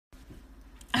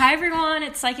Hi everyone,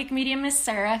 it's Psychic Medium Miss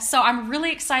Sarah. So I'm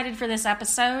really excited for this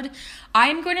episode.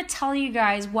 I'm going to tell you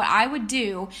guys what I would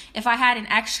do if I had an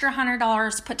extra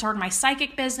 $100 put toward my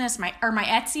psychic business, my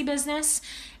Etsy business,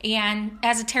 and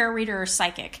as a tarot reader or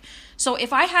psychic. So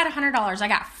if I had $100, I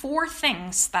got 4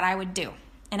 things that I would do.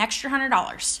 An extra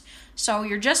 $100. So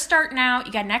you're just starting out,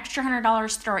 you got an extra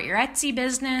 $100, throw at your Etsy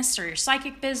business or your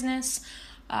psychic business.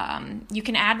 You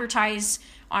can advertise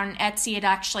on Etsy. It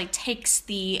actually takes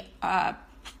the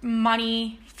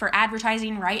money for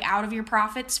advertising right out of your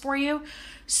profits for you.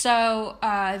 So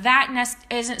that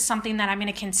isn't something that I'm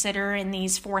going to consider in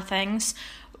these 4 things.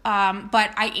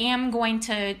 But I am going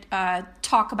to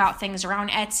talk about things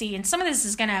around Etsy, and some of this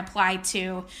is going to apply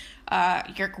to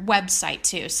your website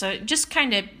too. So just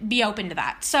kind of be open to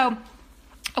that. So,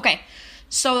 okay.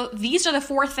 So these are the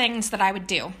 4 things that I would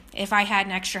do if I had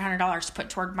an extra $100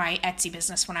 put toward my Etsy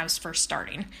business when I was first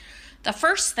starting. The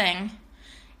first thing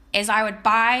is I would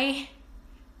buy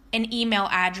an email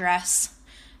address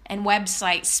and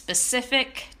website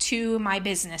specific to my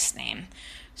business name.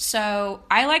 So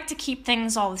I like to keep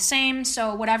things all the same.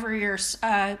 So whatever your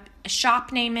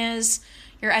shop name is,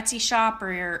 your Etsy shop,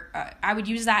 or I would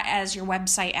use that as your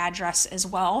website address as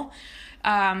well.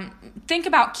 Think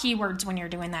about keywords when you're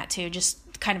doing that too,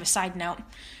 just kind of a side note.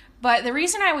 But the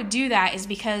reason I would do that is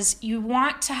because you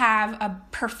want to have a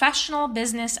professional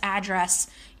business address,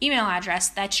 email address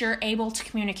that you're able to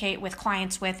communicate with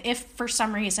clients with if for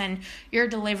some reason you're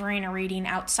delivering a reading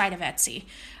outside of Etsy.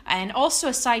 And also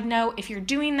a side note, if you're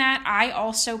doing that, I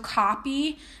also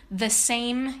copy the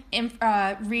same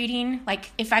reading.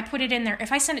 Like if I put it in there,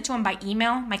 if I send it to them by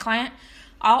email, my client,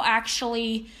 I'll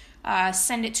actually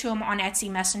send it to them on Etsy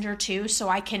Messenger too, so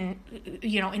I can,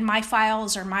 in my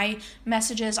files or my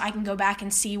messages, I can go back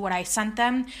and see what I sent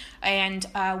them and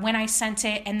when I sent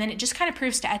it, and then it just kind of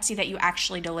proves to Etsy that you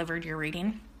actually delivered your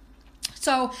reading.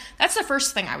 So that's the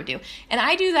first thing I would do, and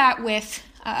I do that with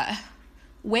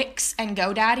Wix and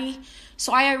GoDaddy.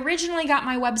 So I originally got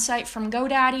my website from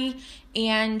GoDaddy,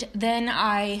 and then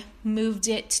I moved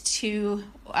it to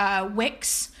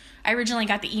Wix. I originally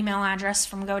got the email address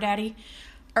from GoDaddy.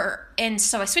 And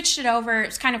so I switched it over.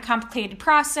 It's kind of a complicated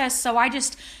process. So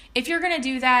if you're going to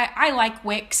do that, I like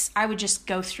Wix. I would just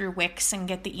go through Wix and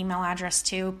get the email address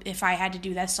too if I had to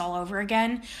do this all over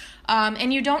again.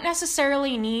 And you don't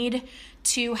necessarily need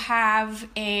to have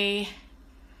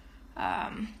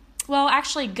actually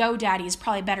GoDaddy is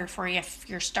probably better for you if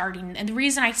you're starting. And the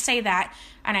reason I say that,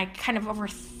 and I kind of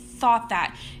overthought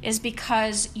that, is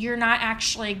because you're not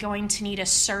actually going to need a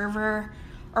server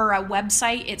or a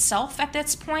website itself at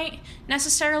this point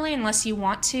necessarily, unless you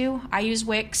want to. I use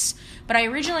Wix, but I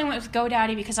originally went with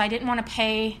GoDaddy because I didn't want to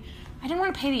pay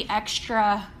the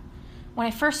extra. When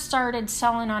I first started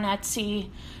selling on Etsy, I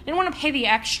didn't want to pay the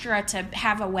extra to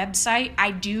have a website.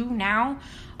 I do now,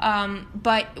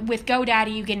 but with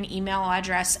GoDaddy you get an email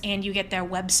address and you get their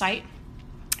website,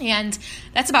 and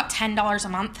that's about $10 a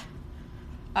month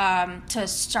to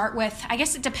start with. I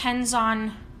guess it depends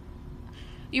on.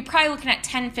 You're probably looking at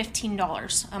 $10,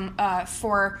 $15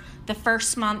 for the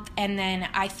first month, and then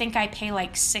I think I pay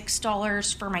like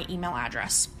 $6 for my email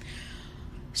address.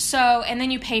 So, and then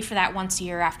you pay for that once a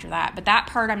year after that. But that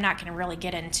part I'm not going to really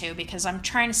get into because I'm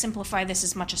trying to simplify this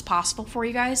as much as possible for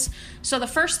you guys. So the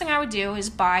first thing I would do is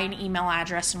buy an email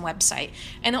address and website.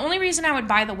 And the only reason I would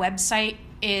buy the website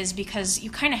is because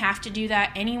you kind of have to do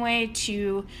that anyway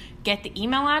to get the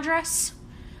email address.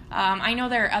 I know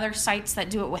there are other sites that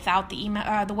do it without the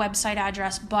email, the website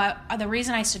address, but the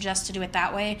reason I suggest to do it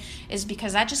that way is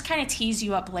because that just kind of tees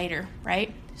you up later,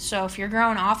 right? So if you're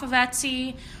growing off of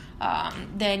Etsy,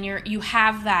 then you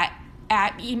have that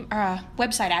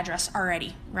website address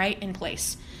already, right, in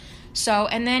place. So,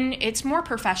 and then it's more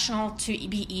professional to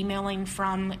be emailing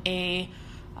from a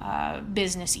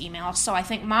business email. So I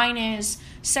think mine is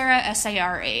Sarah,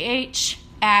 SARAH,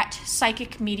 at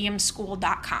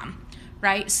psychicmediumschool.com.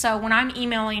 Right? So when I'm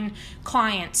emailing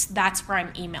clients, that's where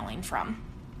I'm emailing from.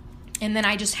 And then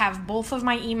I just have both of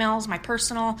my emails, my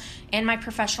personal and my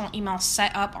professional email,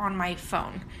 set up on my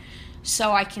phone.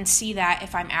 So I can see that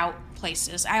if I'm out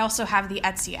places. I also have the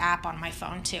Etsy app on my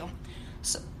phone too.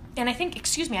 So, and I think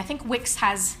Wix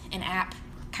has an app,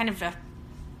 kind of a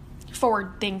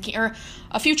forward thinking or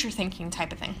a future thinking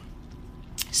type of thing.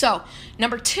 So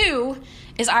number 2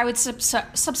 is I would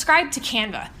subscribe to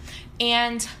Canva.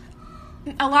 And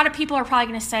a lot of people are probably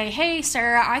going to say, hey,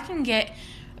 Sarah, I can get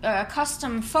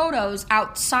custom photos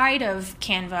outside of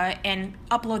Canva and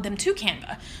upload them to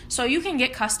Canva. So you can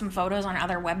get custom photos on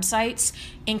other websites,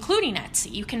 including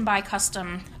Etsy. You can buy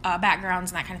custom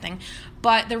backgrounds and that kind of thing.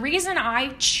 But the reason I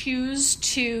choose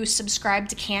to subscribe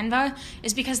to Canva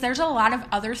is because there's a lot of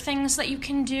other things that you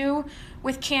can do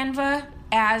with Canva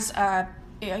as a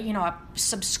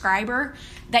subscriber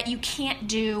that you can't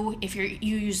do if you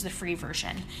use the free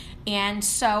version. And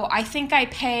so I think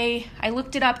I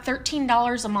looked it up,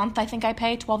 $13 a month. I think I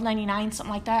pay $12.99,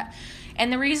 something like that.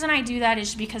 And the reason I do that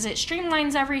is because it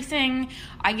streamlines everything.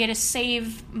 I get to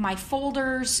save my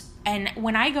folders, and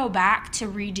when I go back to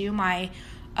redo my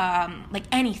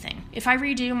anything, if I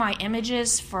redo my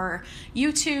images for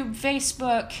YouTube,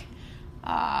 Facebook,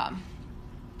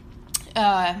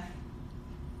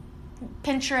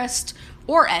 Pinterest,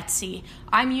 or Etsy,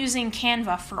 I'm using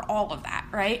Canva for all of that,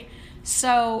 right?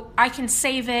 So I can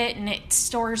save it and it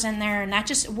stores in there, and that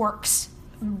just works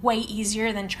way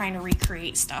easier than trying to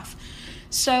recreate stuff.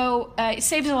 So it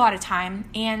saves a lot of time.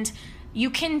 And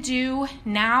you can do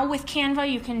now with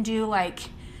Canva, you can do like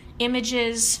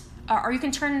images, or you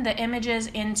can turn the images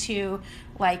into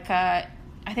like I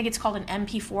think it's called an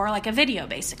MP4, like a video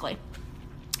basically.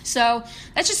 So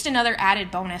that's just another added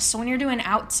bonus. So when you're doing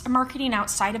marketing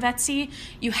outside of Etsy,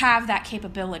 you have that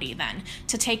capability then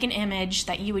to take an image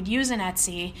that you would use in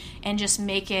Etsy and just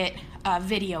make it a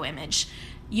video image.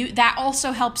 That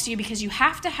also helps you because you don't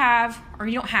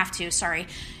have to,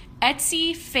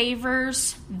 Etsy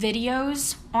favors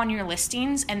videos on your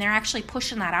listings, and they're actually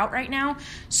pushing that out right now.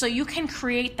 So you can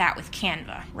create that with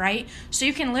Canva, right? So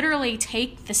you can literally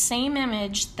take the same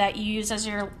image that you use as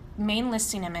your main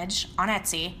listing image on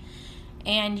Etsy,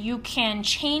 and you can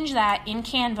change that in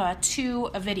Canva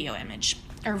to a video image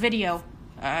or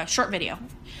short video.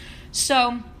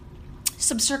 So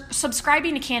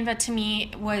subscribing to Canva to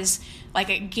me was like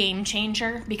a game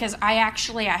changer because I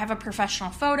have a professional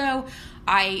photo.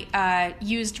 I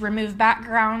used remove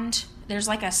background. There's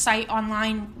like a site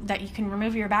online that you can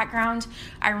remove your background.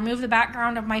 I removed the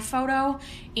background of my photo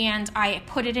and I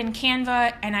put it in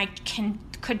Canva, and I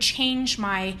could change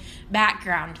my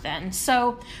background then.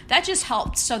 So that just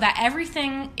helped so that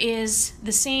everything is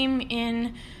the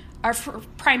same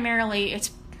primarily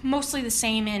it's mostly the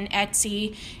same in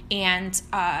Etsy, and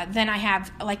then I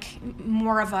have like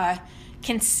more of a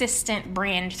consistent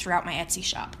brand throughout my Etsy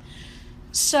shop.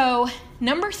 So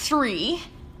number 3,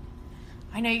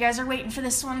 I know you guys are waiting for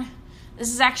this one.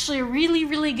 This is actually a really,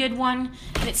 really good one,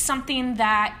 and it's something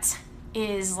that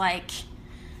is like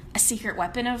a secret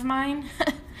weapon of mine.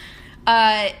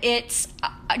 It's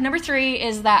number 3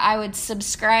 is that I would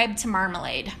subscribe to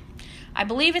Marmalade. I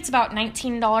believe it's about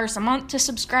 $19 a month to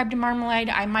subscribe to Marmalade.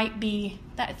 I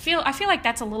feel like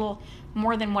that's a little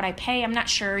more than what I pay. I'm not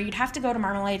sure. You'd have to go to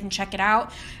Marmalade and check it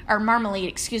out. Or Marmalade,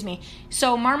 excuse me.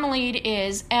 So Marmalade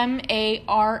is Marmalead,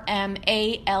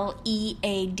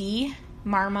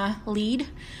 Marmalade.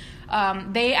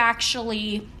 They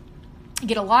actually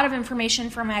get a lot of information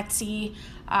from Etsy.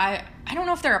 I don't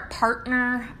know if they're a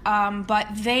partner, but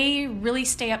they really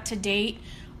stay up to date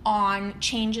on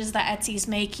changes that Etsy's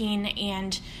making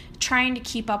and trying to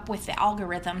keep up with the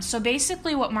algorithm. So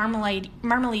basically what Marmalade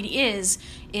is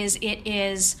it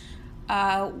is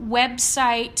a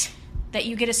website that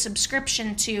you get a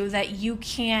subscription to that you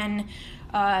can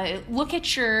look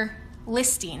at your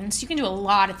listings. You can do a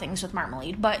lot of things with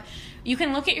Marmalade, but you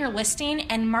can look at your listing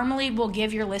and Marmalade will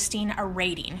give your listing a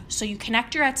rating. So you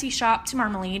connect your Etsy shop to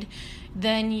Marmalade,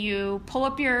 then you pull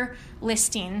up your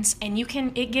listings and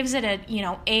it gives it a,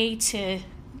 A to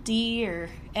D or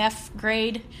F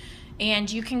grade, and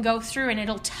you can go through and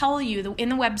it'll tell you in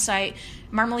the website,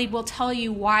 Marmalade will tell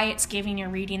you why it's giving your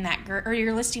reading that or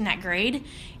your listing that grade,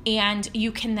 and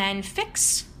you can then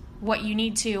fix what you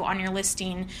need to on your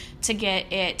listing to get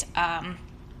it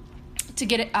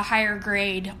a higher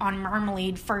grade on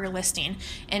Marmalade for your listing.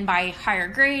 And by higher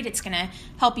grade, it's going to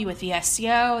help you with the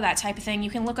SEO, that type of thing.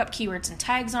 You can look up keywords and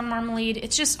tags on Marmalade.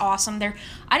 It's just awesome.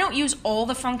 I don't use all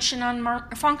the functions on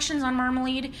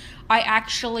Marmalade. I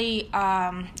actually,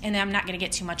 and I'm not going to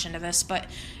get too much into this, but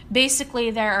basically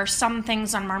there are some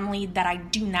things on Marmalade that I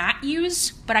do not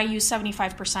use, but I use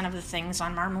 75% of the things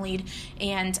on Marmalade,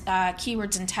 and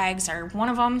keywords and tags are one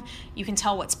of them. You can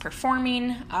tell what's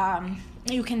performing.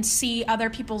 You can see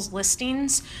other people's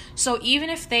listings. So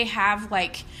even if they have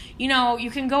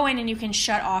you can go in and you can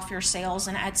shut off your sales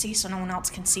in Etsy so no one else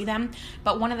can see them.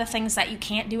 But one of the things that you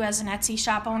can't do as an Etsy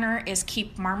shop owner is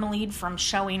keep Marmalade from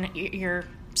showing your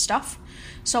stuff.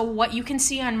 So what you can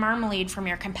see on Marmalade from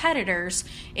your competitors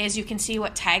is you can see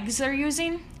what tags they're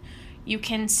using. You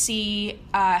can see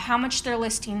how much their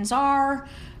listings are.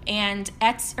 and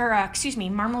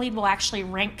Marmalade will actually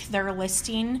rank their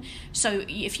listing. So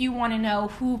if you want to know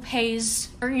who pays,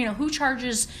 or who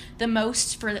charges the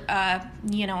most for a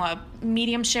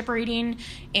mediumship reading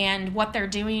and what they're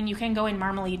doing, you can go in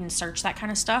Marmalade and search that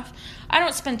kind of stuff. I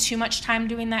don't spend too much time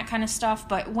doing that kind of stuff,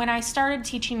 but when I started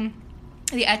teaching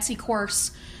the Etsy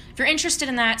course, if you're interested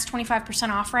in that, it's 25%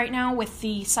 off right now with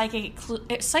the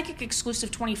Psychic Exclusive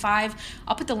 25.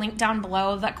 I'll put the link down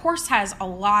below. That course has a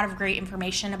lot of great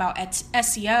information about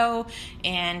SEO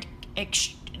and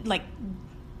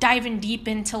diving deep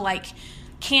into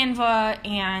Canva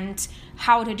and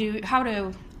how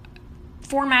to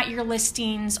format your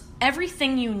listings,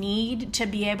 everything you need to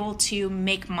be able to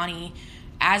make money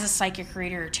as a psychic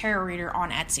reader or tarot reader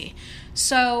on Etsy.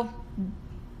 So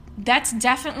that's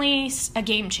definitely a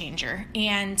game changer.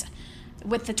 And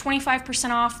with the 25%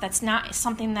 off, that's not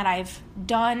something that I've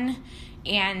done,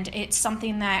 and it's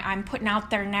something that I'm putting out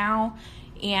there now,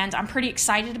 and I'm pretty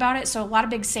excited about it. So a lot of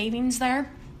big savings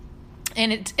there.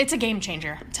 And it's a game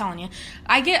changer, I'm telling you.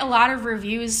 I get a lot of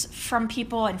reviews from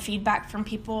people and feedback from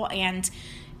people, and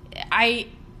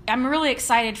I'm really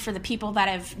excited for the people that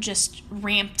have just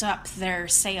ramped up their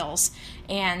sales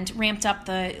and ramped up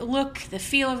the look, the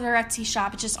feel of their Etsy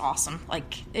shop. It's just awesome.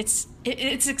 It's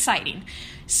exciting.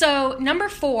 So number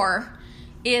 4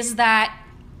 is that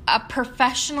a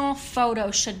professional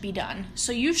photo should be done.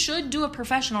 So you should do a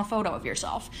professional photo of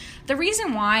yourself. The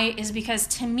reason why is because,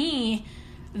 to me,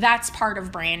 that's part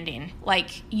of branding.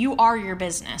 You are your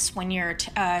business when you're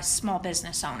a small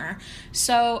business owner.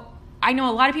 So I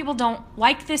know a lot of people don't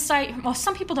like this site. Well,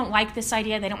 some people don't like this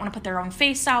idea. They don't want to put their own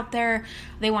face out there.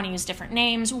 They want to use different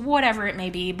names, whatever it may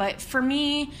be. But for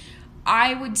me,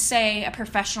 I would say a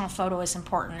professional photo is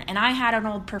important. And I had an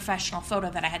old professional photo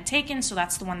that I had taken, so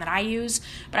that's the one that I use.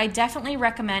 But I definitely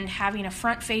recommend having a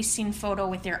front-facing photo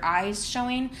with your eyes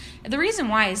showing. The reason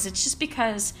why is it's just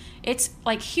because it's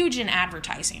huge in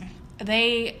advertising.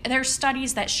 There's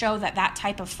studies that show that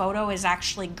type of photo is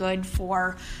actually good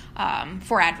for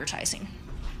advertising.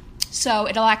 So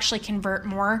it'll actually convert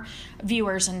more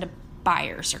viewers into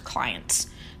buyers or clients.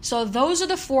 So those are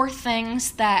the 4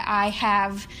 things that I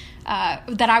have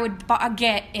that I would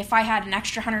get if I had an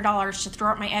extra $100 to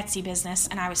throw at my Etsy business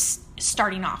and I was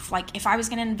starting off. If I was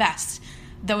going to invest,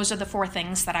 those are the 4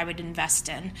 things that I would invest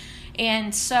in.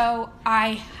 And so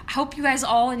I hope you guys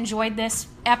all enjoyed this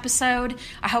episode.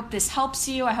 I hope this helps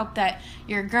you. I hope that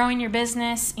you're growing your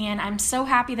business. And I'm so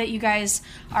happy that you guys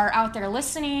are out there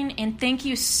listening. And thank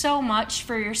you so much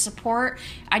for your support.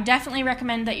 I definitely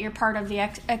recommend that you're part of the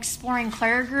Exploring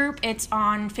Claire group. It's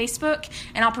on Facebook,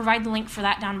 and I'll provide the link for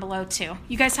that down below too.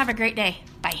 You guys have a great day.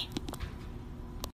 Bye.